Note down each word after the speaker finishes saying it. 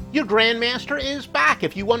Your Grandmaster is back.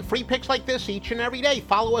 If you want free picks like this each and every day,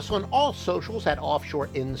 follow us on all socials at Offshore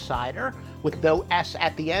Insider with no S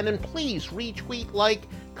at the end. And please retweet, like,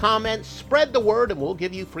 comment, spread the word, and we'll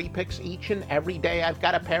give you free picks each and every day. I've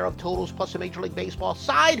got a pair of totals plus a Major League Baseball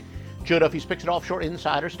side. Joe Duffy's picks at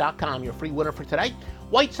OffshoreInsiders.com. Your free winner for today: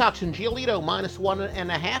 White Sox and Giolito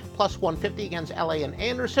 -1.5, plus 150 against LA and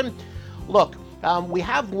Anderson. Look, we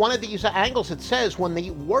have one of these angles that says when the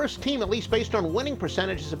worst team, at least based on winning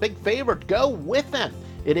percentage, is a big favorite, go with them.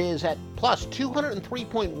 It is at plus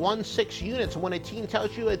 203.16 units. And when a team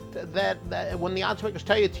tells you that when the odds makers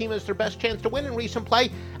tell you a team has their best chance to win in recent play,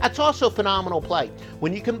 that's also phenomenal play.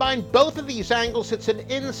 When you combine both of these angles, it's an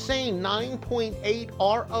insane 9.8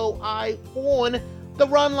 ROI on the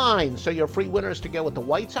run line. So your free winner is to go with the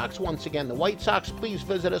White Sox. Once again, the White Sox. Please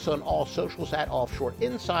visit us on all socials at Offshore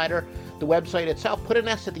Insider. The website itself, put an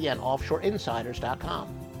S at the end, offshoreinsiders.com.